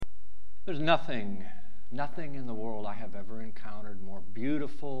There's nothing in the world I have ever encountered more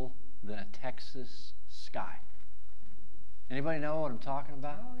beautiful than a Texas sky. Anybody know what I'm talking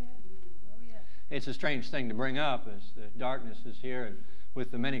about? Oh, yeah. It's a strange thing to bring up as the darkness is here and with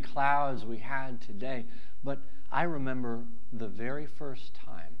the many clouds we had today. But I remember the very first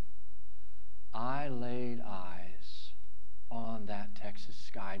time I laid eyes on that Texas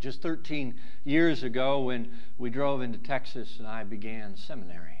sky. Just 13 years ago when we drove into Texas and I began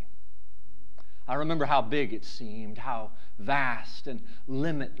seminary. I remember how big it seemed, how vast and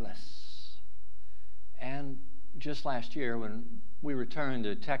limitless. And just last year when we returned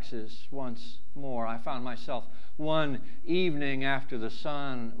to Texas once more, I found myself one evening after the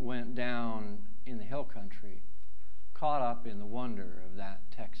sun went down in the hill country, caught up in the wonder of that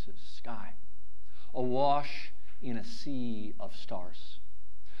Texas sky, awash in a sea of stars.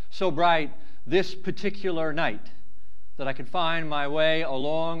 So bright this particular night that I could find my way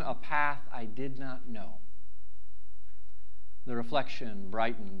along a path I did not know. The reflection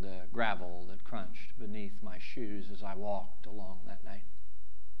brightened the gravel that crunched beneath my shoes as I walked along that night.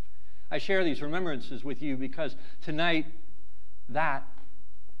 I share these remembrances with you because tonight, that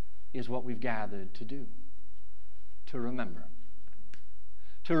is what we've gathered to do, to remember.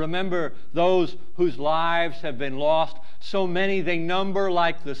 To remember those whose lives have been lost, so many they number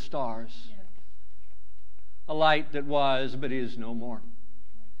like the stars. Yes. A light that was but is no more.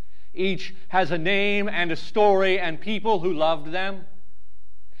 Each has a name and a story and people who loved them.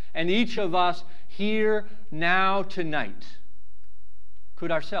 And each of us here now tonight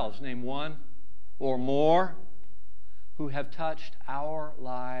could ourselves name one or more who have touched our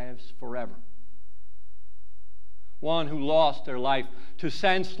lives forever. One who lost their life to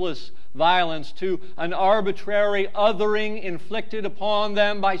senseless violence, to an arbitrary othering inflicted upon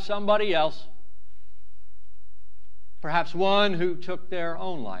them by somebody else. Perhaps one who took their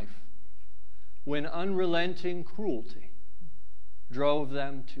own life when unrelenting cruelty drove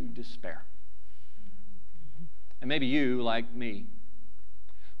them to despair. And maybe you, like me,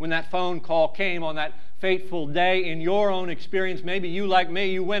 when that phone call came on that fateful day in your own experience, maybe you, like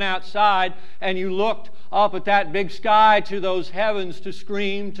me, you went outside and you looked up at that big sky, to those heavens, to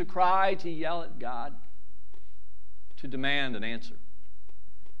scream, to cry, to yell at God, to demand an answer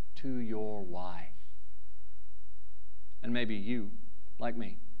to your why. And maybe you, like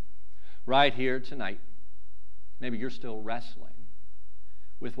me, right here tonight, maybe you're still wrestling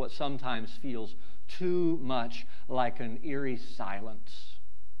with what sometimes feels too much like an eerie silence,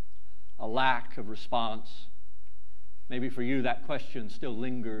 a lack of response. Maybe for you that question still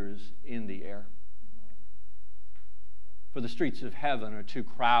lingers in the air. For the streets of heaven are too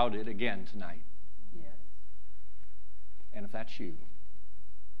crowded again tonight. Yes. And if that's you,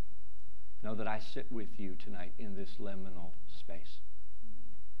 know that I sit with you tonight in this liminal space.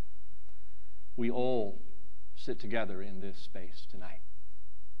 We all sit together in this space tonight,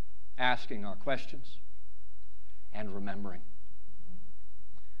 asking our questions and remembering.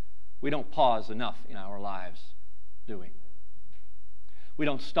 We don't pause enough in our lives, do we? We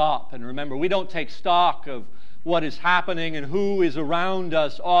don't stop and remember. We don't take stock of what is happening and who is around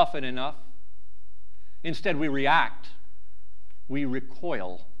us often enough. Instead, we react. We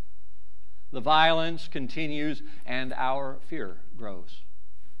recoil. The violence continues and our fear grows.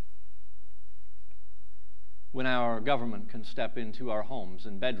 When our government can step into our homes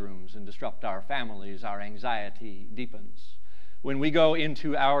and bedrooms and disrupt our families, our anxiety deepens. When we go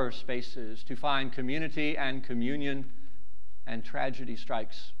into our spaces to find community and communion and tragedy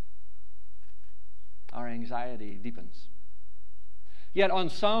strikes, our anxiety deepens. Yet on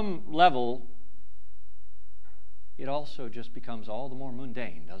some level, it also just becomes all the more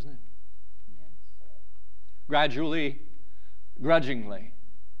mundane, doesn't it? Yes. Gradually, grudgingly,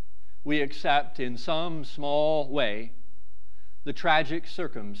 we accept in some small way the tragic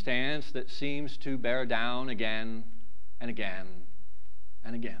circumstance that seems to bear down again and again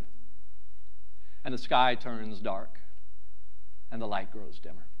and again. And the sky turns dark and the light grows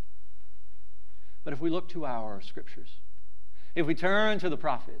dimmer. But if we look to our scriptures, if we turn to the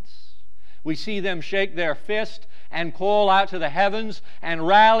prophets, we see them shake their fist and call out to the heavens and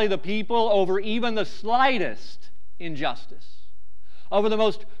rally the people over even the slightest injustice, over the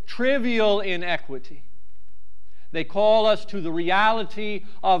most trivial inequity. They call us to the reality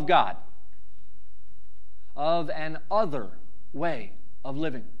of God, of an other way of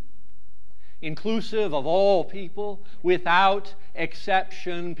living, inclusive of all people, without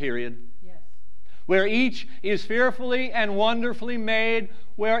exception, period. Yes. Where each is fearfully and wonderfully made,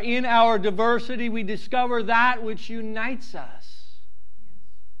 where in our diversity we discover that which unites us,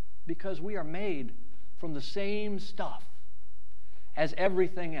 because we are made from the same stuff as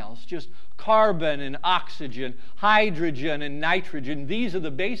everything else, just carbon and oxygen, hydrogen and nitrogen. These are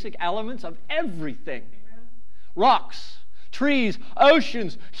the basic elements of everything. Amen. Rocks, trees,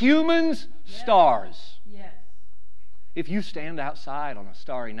 oceans, humans, stars. Yes. If you stand outside on a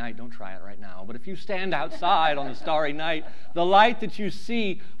starry night, don't try it right now, but if you stand outside on a starry night, the light that you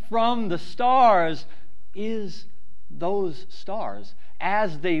see from the stars is those stars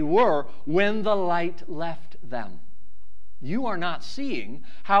as they were when the light left them. You are not seeing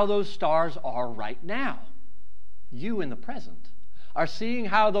how those stars are right now. You in the present are seeing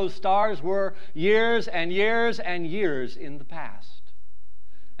how those stars were years and years and years in the past.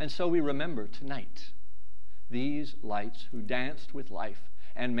 And so we remember tonight these lights who danced with life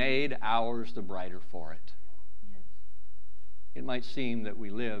and made ours the brighter for it. Yes. It might seem that we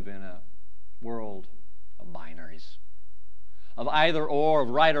live in a world of binaries, of either or, of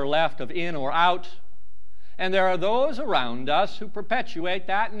right or left, of in or out. And there are those around us who perpetuate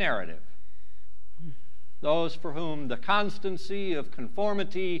that narrative. Those for whom the constancy of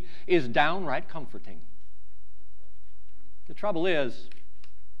conformity is downright comforting. The trouble is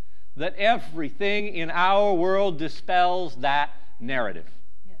that everything in our world dispels that narrative.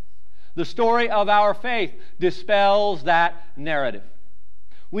 Yes. The story of our faith dispels that narrative.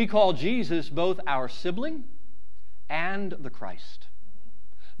 We call Jesus both our sibling and the Christ.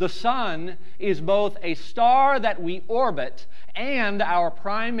 The sun is both a star that we orbit and our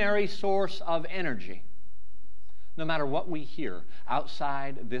primary source of energy. No matter what we hear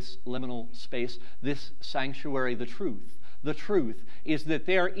outside this liminal space, this sanctuary, the truth is that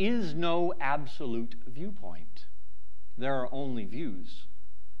there is no absolute viewpoint. There are only views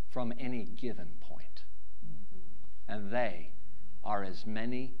from any given point. And they are as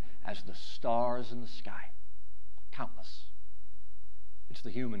many as the stars in the sky. Countless. It's the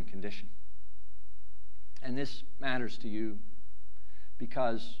human condition. And this matters to you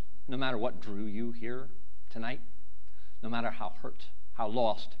because no matter what drew you here tonight, no matter how hurt, how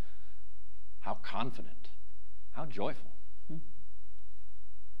lost, how confident, how joyful,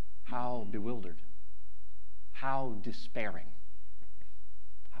 how bewildered, how despairing,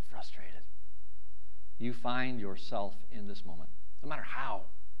 how frustrated you find yourself in this moment, no matter how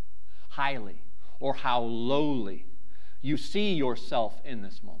highly or how lowly you see yourself in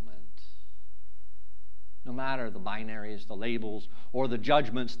this moment. No matter the binaries, the labels, or the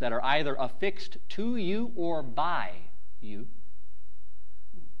judgments that are either affixed to you or by you,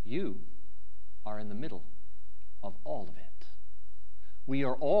 you are in the middle of all of it. We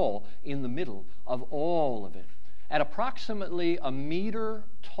are all in the middle of all of it. At approximately a meter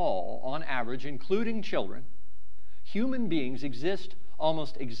tall on average, including children, human beings exist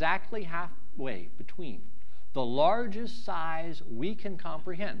almost exactly halfway between the largest size we can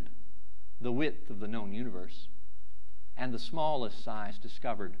comprehend, the width of the known universe, and the smallest size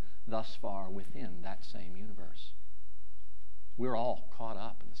discovered thus far within that same universe. We're all caught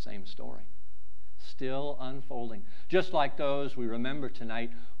up in the same story, still unfolding. Just like those we remember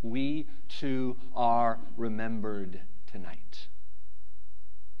tonight, we too are remembered tonight.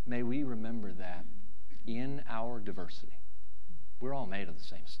 May we remember that in our diversity, we're all made of the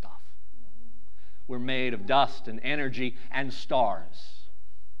same stuff. We're made of dust and energy and stars.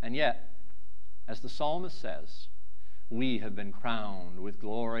 And yet, as the psalmist says, we have been crowned with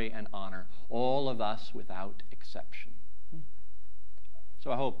glory and honor, all of us without exception.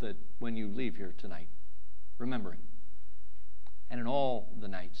 So I hope that when you leave here tonight, remembering, and in all the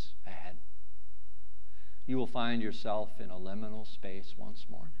nights ahead, you will find yourself in a liminal space once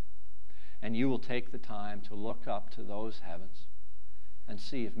more. And you will take the time to look up to those heavens and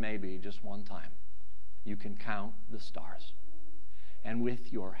see if maybe just one time you can count the stars. And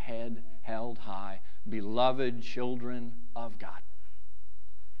with your head held high, beloved children of God,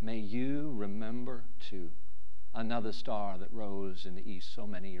 may you remember too another star that rose in the east so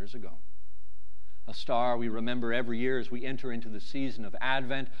many years ago. A star we remember every year as we enter into the season of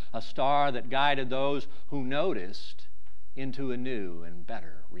Advent, a star that guided those who noticed into a new and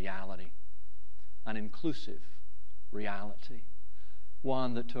better reality, an inclusive reality,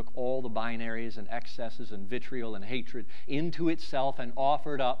 one that took all the binaries and excesses and vitriol and hatred into itself and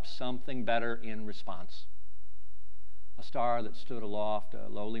offered up something better in response. A star that stood aloft a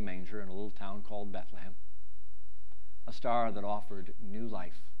lowly manger in a little town called Bethlehem. A star that offered new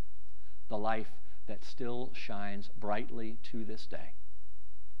life, the life that still shines brightly to this day.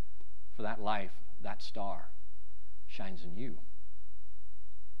 For that life, that star, shines in you.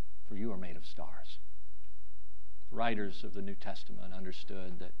 For you are made of stars. Writers of the New Testament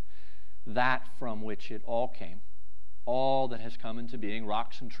understood that from which it all came, all that has come into being,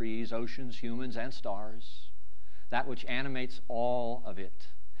 rocks and trees, oceans, humans, and stars, that which animates all of it,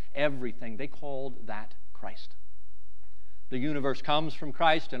 everything. They called that Christ. The universe comes from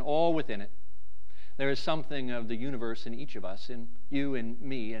Christ and all within it. There is something of the universe in each of us, in you and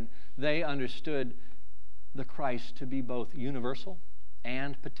me, and they understood the Christ to be both universal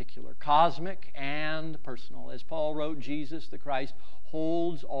and particular, cosmic and personal. As Paul wrote, Jesus, the Christ,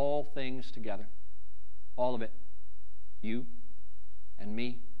 holds all things together. All of it. You and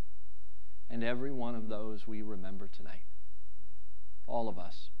me and every one of those we remember tonight. All of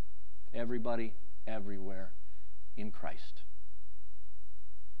us. Everybody, everywhere in Christ.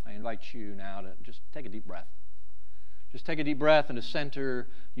 I invite you now to just take a deep breath. Just take a deep breath and to center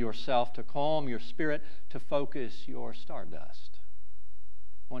yourself, to calm your spirit, to focus your stardust.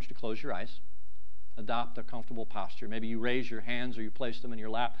 I want you to close your eyes. Adopt a comfortable posture. Maybe you raise your hands or you place them in your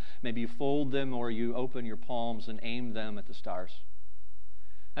lap. Maybe you fold them or you open your palms and aim them at the stars.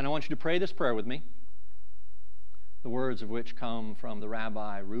 And I want you to pray this prayer with me, the words of which come from the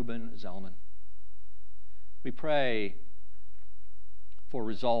Rabbi Reuben Zellman. We pray for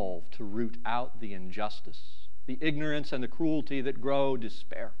resolve to root out the injustice, the ignorance, and the cruelty that grow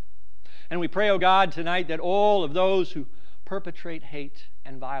despair. And we pray, O God, tonight that all of those who perpetrate hate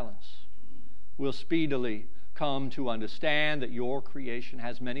and violence will speedily come to understand that your creation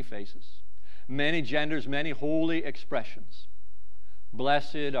has many faces, many genders, many holy expressions.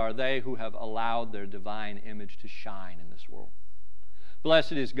 Blessed are they who have allowed their divine image to shine in this world.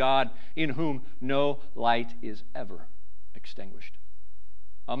 Blessed is God in whom no light is ever extinguished.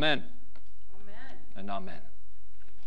 Amen. Amen. And amen.